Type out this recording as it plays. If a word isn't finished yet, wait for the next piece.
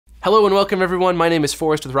Hello and welcome everyone. My name is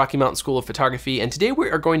Forrest with Rocky Mountain School of Photography, and today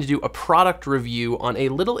we are going to do a product review on a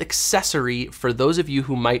little accessory for those of you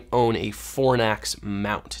who might own a Fornax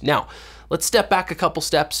mount. Now, let's step back a couple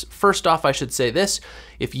steps. First off, I should say this.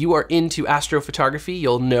 If you are into astrophotography,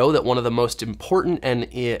 you'll know that one of the most important and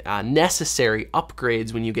necessary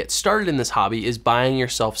upgrades when you get started in this hobby is buying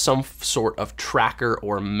yourself some sort of tracker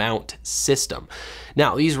or mount system.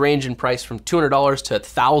 Now, these range in price from $200 to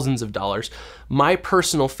thousands of dollars. My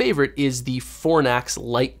personal favorite is the Fornax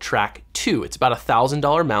LighTrack II. It's about a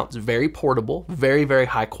 $1,000 mount. It's very portable, very, very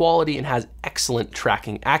high quality, and has excellent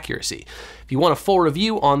tracking accuracy. If you want a full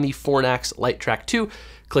review on the Fornax LighTrack II,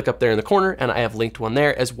 click up there in the corner, and I have linked one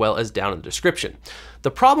there as well as down in the description.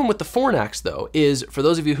 The problem with the Fornax, though, is for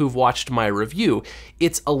those of you who've watched my review,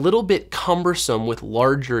 it's a little bit cumbersome with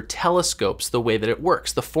larger telescopes the way that it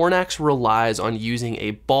works. The Fornax relies on using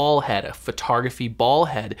a ball head, a photography ball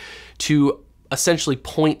head, to essentially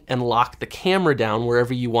point and lock the camera down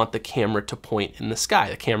wherever you want the camera to point in the sky,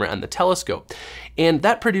 the camera and the telescope. And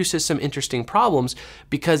that produces some interesting problems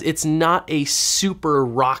because it's not a super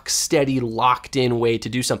rock steady, locked in way to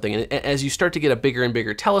do something. And as you start to get a bigger and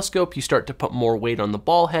bigger telescope, you start to put more weight on the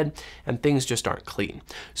ball head and things just aren't clean.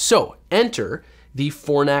 So enter the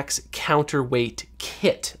Fornax Counterweight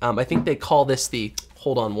Kit. I think they call this the,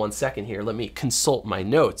 hold on one second here, let me consult my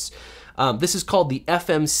notes. This is called the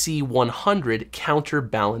FMC-100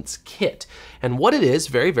 Counterbalance Kit. And what it is,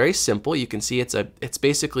 very, very simple. You can see it's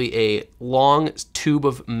basically a long tube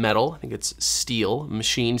of metal. I think it's steel,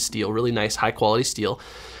 machined steel, really nice, high quality steel.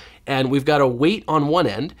 And we've got a weight on one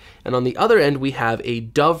end, and on the other end we have a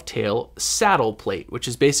dovetail saddle plate, which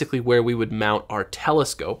is basically where we would mount our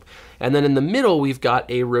telescope. And then in the middle we've got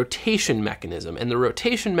a rotation mechanism, and the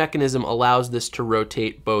rotation mechanism allows this to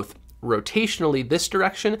rotate both rotationally this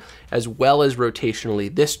direction as well as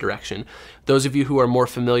rotationally this direction. Those of you who are more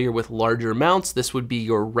familiar with larger mounts, this would be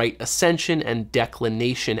your right ascension and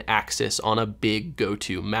declination axis on a big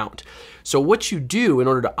go-to mount. So what you do in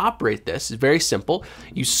order to operate this is very simple.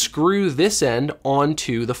 You screw this end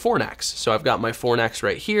onto the Fornax. So I've got my Fornax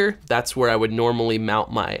right here. That's where I would normally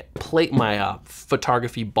mount my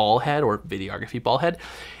photography ball head or videography ball head.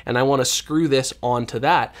 And I want to screw this onto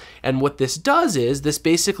that. And what this does is this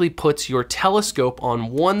basically puts your telescope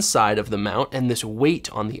on one side of the mount and this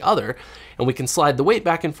weight on the other. And we can slide the weight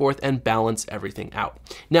back and forth and balance everything out.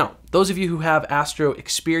 Now, those of you who have astro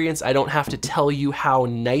experience, I don't have to tell you how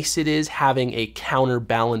nice it is having a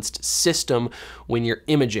counterbalanced system when you're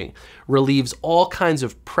imaging. Relieves all kinds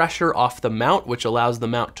of pressure off the mount, which allows the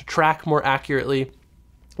mount to track more accurately.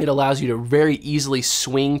 It allows you to very easily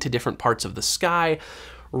swing to different parts of the sky.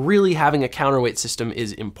 Really having a counterweight system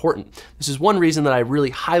is important. This is one reason that I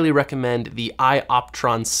really highly recommend the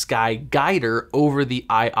iOptron Sky Guider over the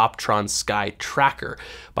iOptron Sky Tracker.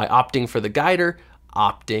 By opting for the guider,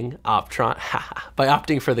 by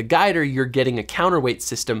opting for the guider, you're getting a counterweight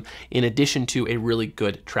system in addition to a really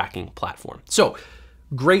good tracking platform. So,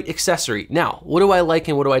 great accessory. Now, what do I like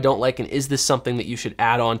and what do I don't like, and is this something that you should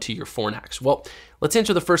add on to your Fornax? Well, let's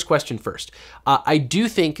answer the first question first. I do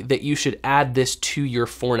think that you should add this to your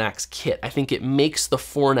Fornax kit. I think it makes the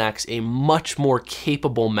Fornax a much more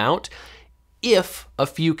capable mount if a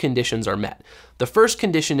few conditions are met. The first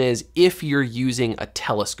condition is if you're using a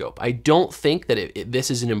telescope. I don't think that this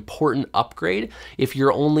is an important upgrade if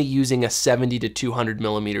you're only using a 70 to 200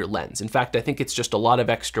 millimeter lens. In fact, I think it's just a lot of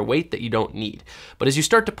extra weight that you don't need. But as you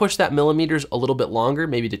start to push that millimeters a little bit longer,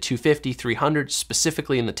 maybe to 250, 300,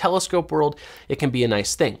 specifically in the telescope world, it can be a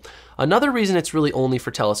nice thing. Another reason it's really only for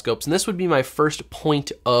telescopes, and this would be my first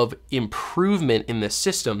point of improvement in this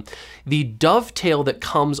system, the dovetail that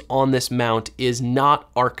comes on this mount is not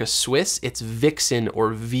Arca Swiss, it's Vixen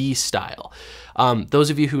or V style. Those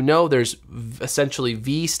of you who know, there's essentially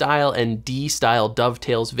V style and D style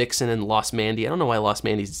dovetails, Vixen and Lost Mandy. I don't know why Lost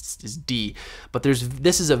Mandy is D, but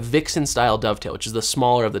this is a Vixen style dovetail, which is the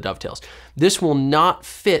smaller of the dovetails. This will not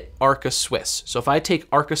fit Arca Swiss. So if I take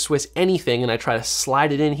Arca Swiss anything and I try to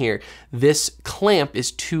slide it in here, this clamp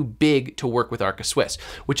is too big to work with Arca Swiss,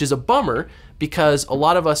 which is a bummer because a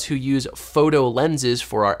lot of us who use photo lenses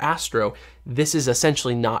for our astro, this is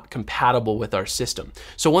essentially not compatible with our system.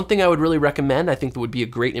 So one thing I would really recommend, I think that would be a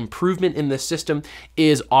great improvement in this system,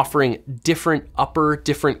 is offering different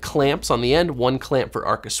clamps on the end. One clamp for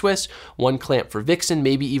Arca Swiss, one clamp for Vixen,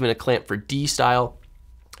 maybe even a clamp for D style.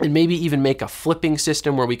 And maybe even make a flipping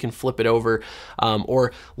system where we can flip it over.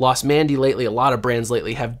 Or Lost Mandy lately, a lot of brands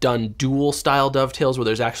lately have done dual style dovetails where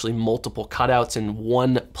there's actually multiple cutouts and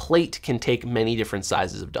one plate can take many different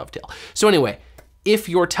sizes of dovetail. So anyway, If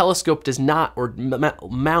your telescope does not, or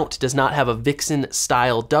mount does not have a Vixen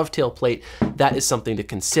style dovetail plate, that is something to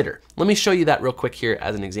consider. Let me show you that real quick here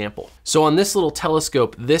as an example. So on this little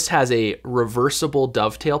telescope, this has a reversible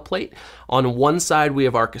dovetail plate. On one side we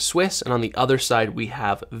have Arca Swiss, and on the other side we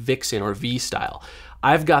have Vixen or V style.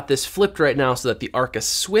 I've got this flipped right now so that the Arca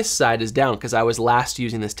Swiss side is down because I was last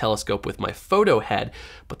using this telescope with my photo head.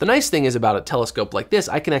 But the nice thing is about a telescope like this,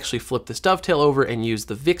 I can actually flip this dovetail over and use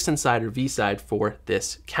the Vixen side or V side for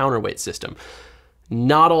this counterweight system.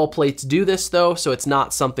 Not all plates do this though, so it's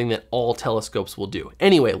not something that all telescopes will do.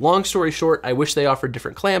 Anyway, long story short, I wish they offered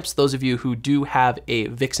different clamps. Those of you who do have a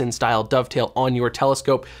Vixen style dovetail on your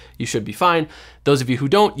telescope, you should be fine. Those of you who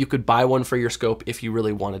don't, you could buy one for your scope if you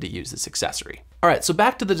really wanted to use this accessory. All right, so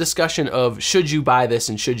back to the discussion of should you buy this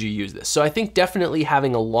and should you use this? So I think definitely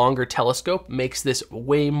having a longer telescope makes this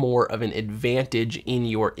way more of an advantage in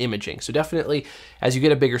your imaging. So definitely as you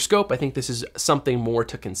get a bigger scope, I think this is something more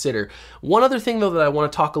to consider. One other thing though that I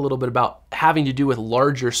want to talk a little bit about having to do with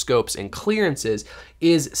larger scopes and clearances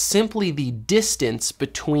is simply the distance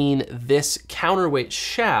between this counterweight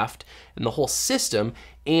shaft and the whole system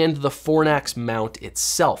and the Fornax mount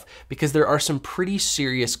itself, because there are some pretty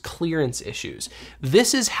serious clearance issues.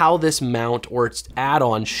 This is how this mount or its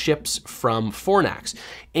add-on ships from Fornax.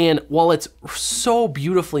 And while it's so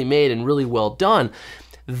beautifully made and really well done,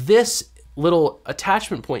 this little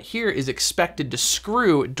attachment point here is expected to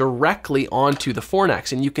screw directly onto the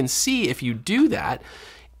Fornax. And you can see if you do that,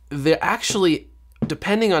 actually,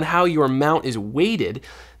 depending on how your mount is weighted,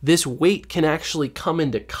 this weight can actually come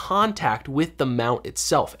into contact with the mount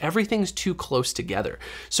itself. Everything's too close together.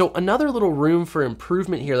 So another little room for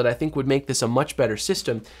improvement here that I think would make this a much better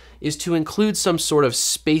system is to include some sort of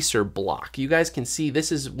spacer block. You guys can see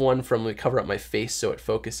this is one from, let me cover up my face so it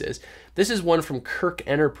focuses. This is one from Kirk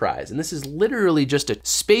Enterprise, and this is literally just a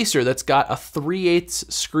spacer that's got a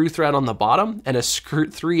 3/8 screw thread on the bottom and a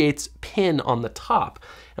 3/8 pin on the top.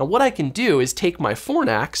 Now what I can do is take my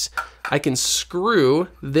Fornax, I can screw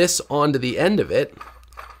this onto the end of it,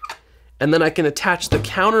 and then I can attach the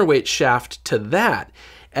counterweight shaft to that.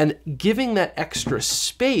 And giving that extra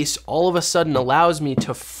space all of a sudden allows me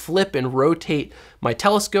to flip and rotate my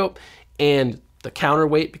telescope and the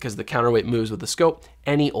counterweight, because the counterweight moves with the scope,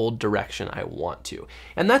 any old direction I want to.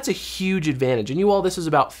 And that's a huge advantage. And you all, this is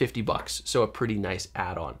about 50 bucks, so a pretty nice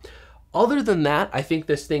add-on. Other than that, I think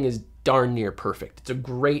this thing is darn near perfect. It's a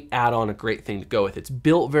great add-on, a great thing to go with. It's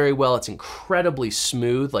built very well. It's incredibly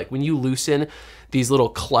smooth. Like when you loosen these little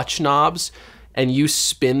clutch knobs and you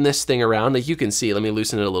spin this thing around, like you can see, let me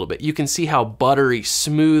loosen it a little bit. You can see how buttery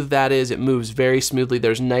smooth that is. It moves very smoothly.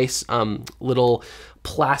 There's nice little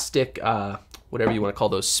plastic, whatever you want to call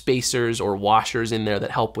those, spacers or washers in there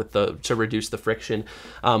that help with to reduce the friction.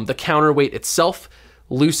 The counterweight itself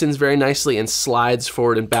loosens very nicely and slides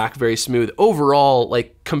forward and back very smooth. Overall,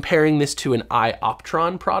 like comparing this to an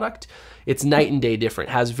iOptron product, it's night and day different.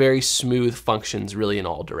 It has very smooth functions really in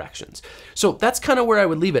all directions. So that's kind of where I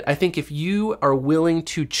would leave it. I think if you are willing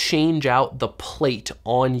to change out the plate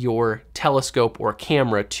on your telescope or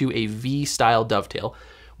camera to a V-style dovetail,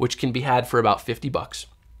 which can be had for about 50 bucks,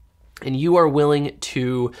 and you are willing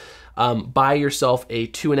to buy yourself a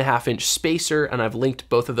 2.5-inch spacer, and I've linked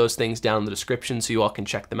both of those things down in the description so you all can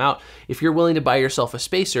check them out. If you're willing to buy yourself a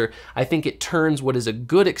spacer, I think it turns what is a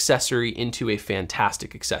good accessory into a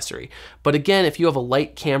fantastic accessory. But again, if you have a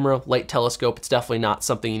light camera, light telescope, it's definitely not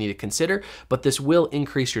something you need to consider, but this will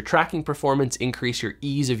increase your tracking performance, increase your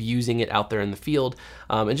ease of using it out there in the field,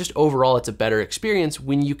 and just overall, it's a better experience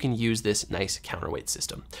when you can use this nice counterweight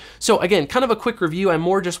system. So again, kind of a quick review. I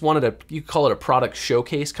more just wanted to, you call it a product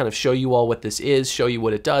showcase, kind of show you all what this is, show you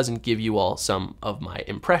what it does, and give you all some of my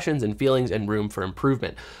impressions and feelings and room for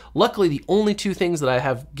improvement. Luckily, the only two things that I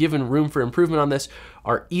have given room for improvement on this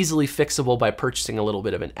are easily fixable by purchasing a little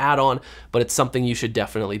bit of an add-on, but it's something you should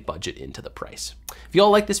definitely budget into the price. If you all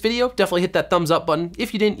like this video, definitely hit that thumbs up button.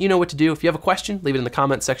 If you didn't, you know what to do. If you have a question, leave it in the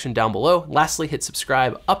comment section down below. Lastly, hit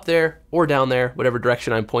subscribe up there or down there, whatever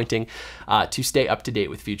direction I'm pointing, to stay up to date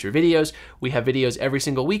with future videos. We have videos every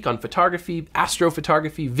single week on photography,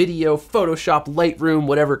 astrophotography, video, Photoshop, Lightroom,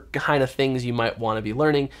 whatever kind of things you might want to be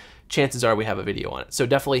learning. Chances are we have a video on it. So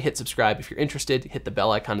definitely hit subscribe if you're interested. Hit the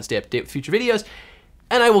bell icon to stay up to date with future videos.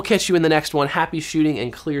 And I will catch you in the next one. Happy shooting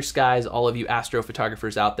and clear skies, all of you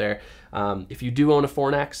astrophotographers out there. If you do own a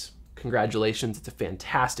Fornax, congratulations. It's a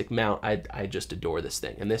fantastic mount. I just adore this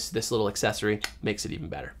thing. And this little accessory makes it even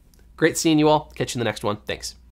better. Great seeing you all. Catch you in the next one. Thanks.